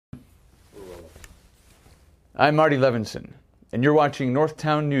I'm Marty Levinson, and you're watching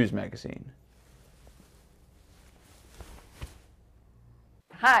Northtown News Magazine.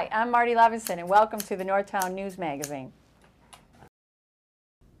 Hi, I'm Marty Levinson, and welcome to the Northtown News Magazine.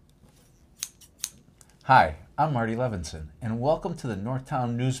 Hi, I'm Marty Levinson, and welcome to the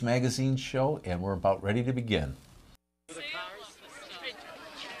Northtown News Magazine show, and we're about ready to begin.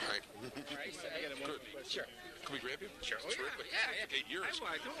 Sure. Can we grab you? Sure. Oh, yeah. 8 years.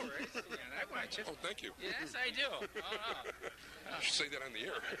 I want you. Oh, thank you. Yes, I do. You should say that on the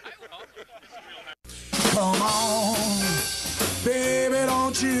air. Come on, baby,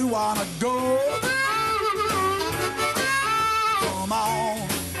 don't you wanna go? Come on,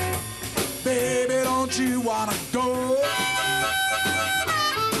 baby, don't you wanna go?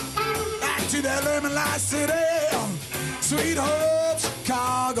 Back to that lemon light city, sweet Hope,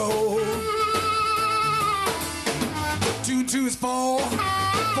 Chicago. 2 is 4,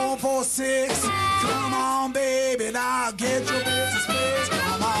 4 4 6. Come on, baby, now get your business fixed.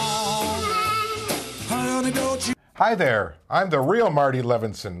 Come on, honey, don't you? Hi there, I'm the real Marty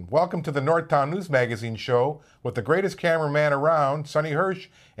Levinson. Welcome to the Northtown News Magazine show with the greatest cameraman around, Sonny Hirsch,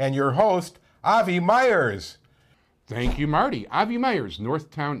 and your host, Avi Myers. Thank you, Marty. Avi Myers,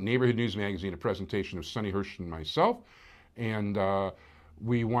 Northtown Neighborhood News Magazine, a presentation of Sonny Hirsch and myself. And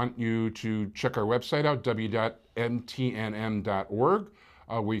we want you to check our website out, w.mtnm.org,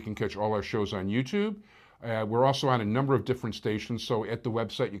 where you can catch all our shows on YouTube. We're also on a number of different stations, so at the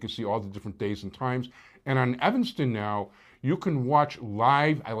website you can see all the different days and times. And on Evanston now, you can watch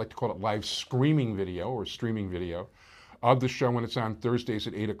live, I like to call it live streaming video of the show when it's on Thursdays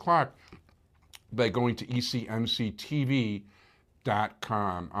at 8 o'clock by going to ecmctv.com.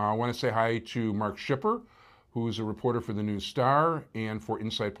 I want to say hi to Mark Schipper, who is a reporter for the News Star and for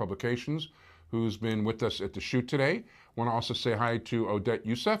Insight Publications, who's been with us at the shoot today. I want to also say hi to Odette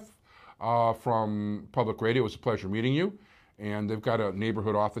Youssef from Public Radio. It was a pleasure meeting you. And they've got a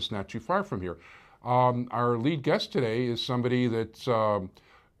neighborhood office not too far from here. Our lead guest today is somebody that's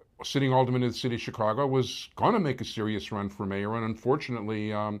sitting alderman of the city of Chicago, was going to make a serious run for mayor, and unfortunately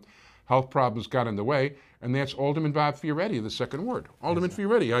health problems got in the way, and that's Alderman Bob Fioretti of the 2nd Ward. Alderman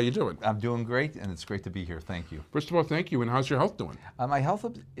Fioretti, how you doing? I'm doing great, and it's great to be here. Thank you. First of all, thank you, and how's your health doing? My health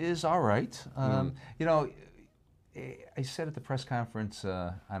is all right. You know, I said at the press conference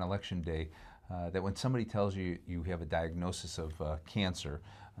on Election Day that when somebody tells you you have a diagnosis of cancer,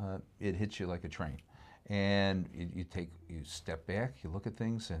 it hits you like a train. And you step back, you look at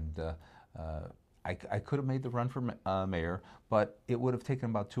things, and I could have made the run for mayor, but it would have taken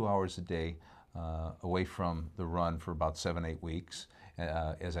about 2 hours a day away from the run for about 7-8 weeks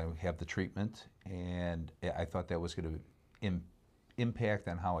as I have the treatment, and I thought that was going to impact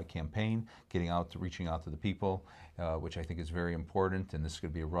on how I campaign, reaching out to the people, which I think is very important, and this is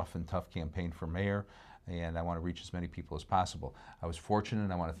going to be a rough and tough campaign for mayor, and I want to reach as many people as possible. I was fortunate,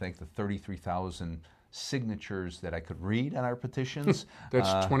 and I want to thank the 33,000 signatures that I could read on our petitions.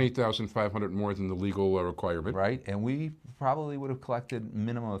 That's 20,500 more than the legal requirement. Right, and we probably would have collected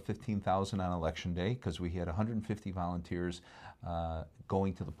minimum of 15,000 on Election Day because we had 150 volunteers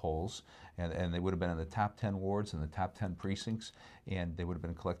going to the polls, and they would have been in the top 10 wards and the top 10 precincts, and they would have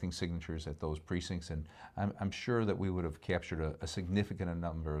been collecting signatures at those precincts, and I'm sure that we would have captured a significant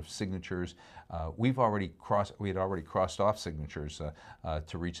number of signatures. We had already crossed off signatures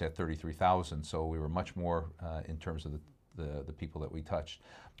to reach that 33,000, so we were much more in terms of the people that we touched.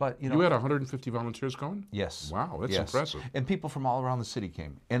 But you had 150 volunteers going? Yes. Wow, that's impressive. And people from all around the city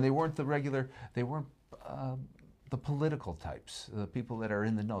came, and they weren't the political types, the people that are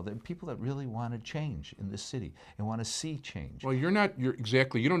in the know, the people that really want to change in this city and want to see change. Well, you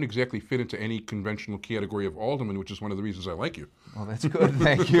don't exactly fit into any conventional category of alderman, which is one of the reasons I like you. Well, that's good.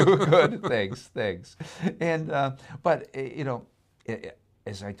 Thank you. Good. Thanks. And but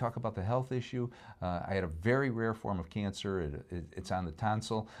as I talk about the health issue, I had a very rare form of cancer. It's on the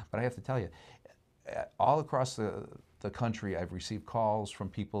tonsil, but I have to tell you, all across the country, I've received calls from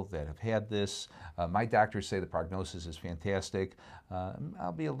people that have had this. My doctors say the prognosis is fantastic.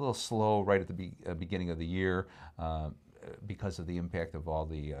 I'll be a little slow right at the beginning of the year because of the impact of all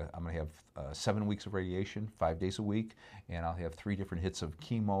the, I'm going to have 7 weeks of radiation, 5 days a week, and I'll have 3 different hits of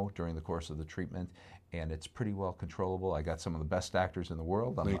chemo during the course of the treatment, and it's pretty well controllable. I got some of the best doctors in the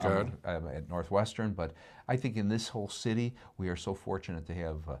world. I'm at Northwestern, but I think in this whole city, we are so fortunate to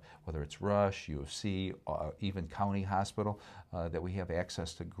have, whether it's Rush, U of C, even County Hospital, that we have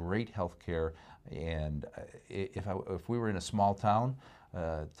access to great health care. And if we were in a small town,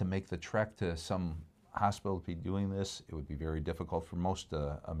 to make the trek to some hospital to be doing this, it would be very difficult for most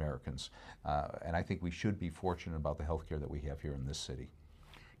Americans. And I think we should be fortunate about the health care that we have here in this city.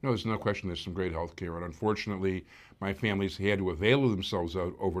 No, there's no question there's some great health care, and unfortunately, my family's had to avail themselves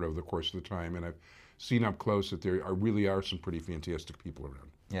over it over the course of the time, and I've seen up close that there really are some pretty fantastic people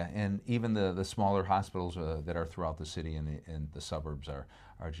around. Yeah, and even the smaller hospitals that are throughout the city and the suburbs are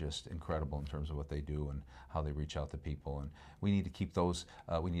just incredible in terms of what they do and how they reach out to people. And we need to keep those.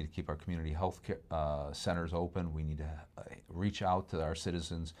 We need to keep our community health centers open. We need to reach out to our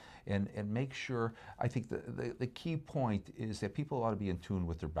citizens and make sure. I think the key point is that people ought to be in tune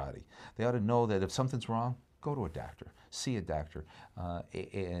with their body. They ought to know that if something's wrong, go to a doctor, see a doctor,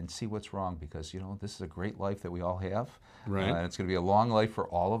 and see what's wrong, because this is a great life that we all have. Right. And it's going to be a long life for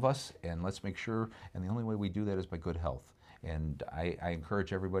all of us, and let's make sure, and the only way we do that is by good health. And I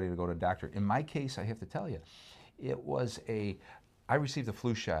encourage everybody to go to a doctor. In my case, I have to tell you, I received a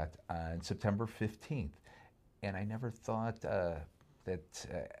flu shot on September 15th, and I never thought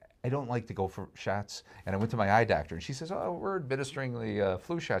I don't like to go for shots, and I went to my eye doctor, and she says, "Oh, we're administering the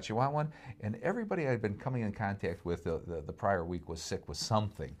flu shots. You want one?" And everybody I'd been coming in contact with the prior week was sick with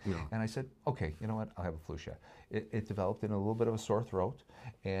something. Yeah. And I said, "Okay, you know what? I'll have a flu shot." It developed in a little bit of a sore throat,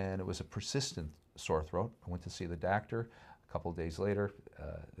 and it was a persistent sore throat. I went to see the doctor. A couple of days later,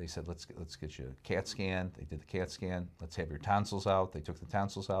 they said, let's get you a CAT scan. They did the CAT scan. Let's have your tonsils out. They took the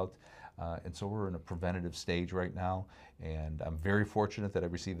tonsils out. And so we're in a preventative stage right now. And I'm very fortunate that I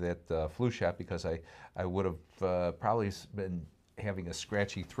received that flu shot, because I would have probably been having a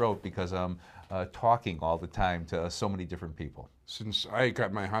scratchy throat because I'm talking all the time to so many different people. Since I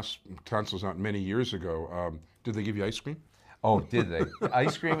got my tonsils out many years ago, did they give you ice cream? Oh, did they?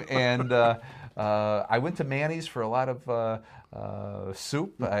 Ice cream, and I went to Manny's for a lot of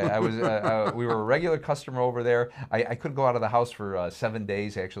soup. We were a regular customer over there. I couldn't go out of the house for 7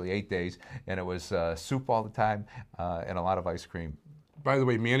 days, actually 8 days, and it was soup all the time and a lot of ice cream. By the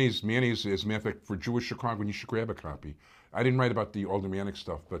way, Manny's, as a matter of fact, for Jewish Chicago, you should grab a copy. I didn't write about the aldermanic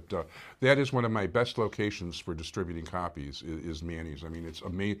stuff, but that is one of my best locations for distributing copies, is Manny's. I mean, it's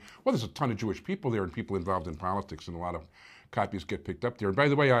amazing. Well, there's a ton of Jewish people there and people involved in politics, and a lot of copies get picked up there. And by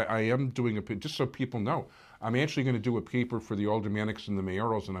the way, I am doing just so people know, I'm actually going to do a paper for the aldermanics and the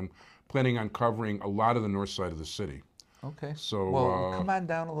mayorals, and I'm planning on covering a lot of the north side of the city. Okay. So, well, come on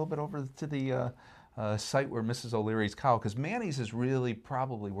down a little bit over to the site where Mrs. O'Leary's cow, because Manny's is really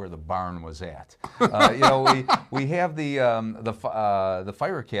probably where the barn was at. We have the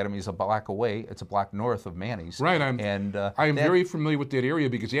fire academy is a block away. It's a block north of Manny's. Right. I am very familiar with that area,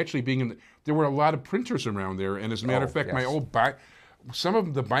 because actually there were a lot of printers around there, and as a matter of fact, yes. some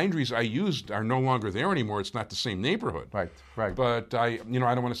of the binderies I used are no longer there anymore. It's not the same neighborhood. Right. But I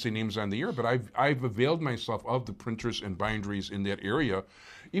don't want to say names on the air, but I've availed myself of the printers and binderies in that area.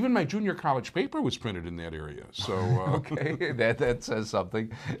 Even my junior college paper was printed in that area. So okay, that says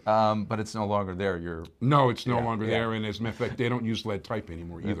something. But it's no longer there. No, it's no longer there, and as a matter of fact, they don't use lead type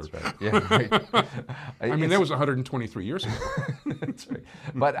anymore either. That's right. Yeah, right. I mean, that was 123 years ago. That's right.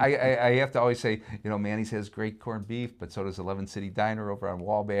 But I have to always say, Manny's has great corned beef, but so does 11 City Diner over on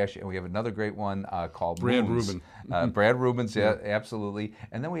Wabash, and we have another great one called Brad Moon's. Rubin. Brad Rubin's, yeah, absolutely.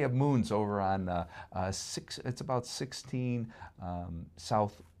 And then we have Moon's over on it's about 16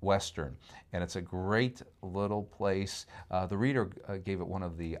 Southwestern, and it's a great little place. The Reader gave it one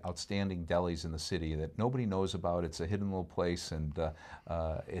of the outstanding delis in the city that nobody knows about. It's a hidden little place, and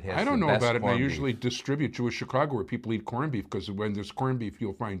it has. I don't the know best about it, and I corned usually beef. distribute Jewish Chicago where people eat corned beef, because when there's corned beef,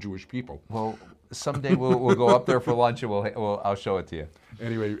 you'll find Jewish people. Well, someday we'll go up there for lunch, and I'll show it to you.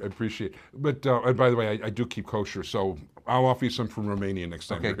 Anyway, I appreciate it. But and by the way, I do keep kosher, so I'll offer you some from Romania next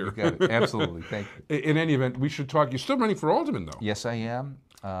time Okay, you're you here. got it. Absolutely. Thank you. In any event, we should talk. You're still running for alderman, though. Yes, I am.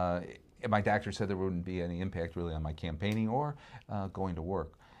 My doctor said there wouldn't be any impact really on my campaigning or going to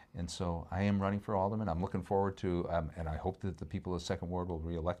work. And so I am running for alderman. I'm looking forward to, and I hope that the people of the Second Ward will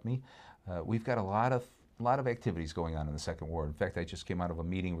reelect me. We've got a lot of activities going on in the Second Ward. In fact, I just came out of a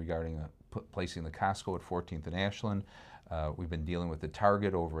meeting regarding placing the Costco at 14th and Ashland. We've been dealing with the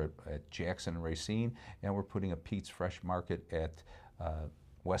Target over at Jackson and Racine, and we're putting a Pete's Fresh Market at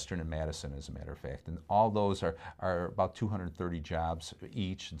Western and Madison, as a matter of fact. And all those are about 230 jobs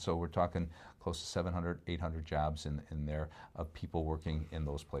each, and so we're talking close to 700, 800 jobs in there of people working in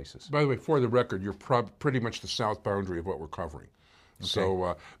those places. By the way, for the record, you're pretty much the south boundary of what we're covering. Okay.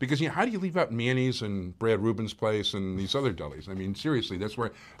 So, because how do you leave out Manny's and Brad Rubin's place and these other delis? I mean, seriously, that's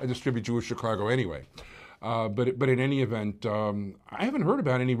where I distribute Jewish Chicago anyway. But in any event, I haven't heard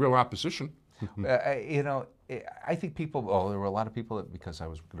about any real opposition. I think people. Oh, there were a lot of people that, because I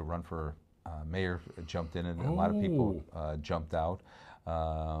was going to run for mayor, jumped in, and a lot of people jumped out.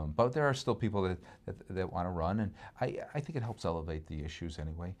 But there are still people that want to run, and I think it helps elevate the issues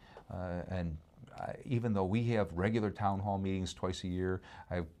anyway. And even though we have regular town hall meetings twice a year,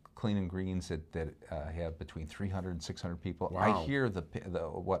 I have Clean and Greens that have between 300 and 600 people. Wow. I hear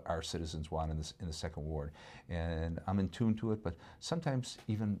what our citizens want in the second ward, and I'm in tune to it. But sometimes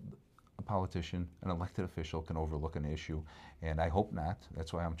even a politician, an elected official, can overlook an issue, and I hope not.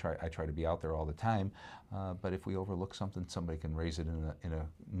 That's why I try to be out there all the time. But if we overlook something, somebody can raise it in a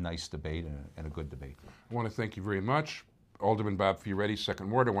nice debate and a good debate. I want to thank you very much. Alderman Bob Fioretti, Second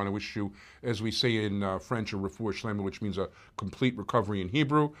Ward. I want to wish you, as we say in French, a refuah shlema, which means a complete recovery in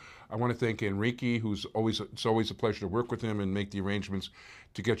Hebrew. I want to thank Enrique, it's always a pleasure to work with him and make the arrangements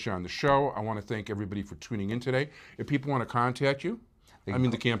to get you on the show. I want to thank everybody for tuning in today. If people want to contact you,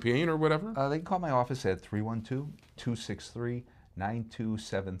 the campaign or whatever? They can call my office at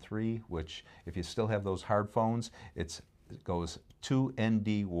 312-263-9273, which, if you still have those hard phones, it goes to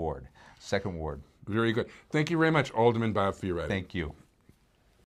ND Ward, Second Ward. Very good. Thank you very much, Alderman Bob Fioretti. Thank you.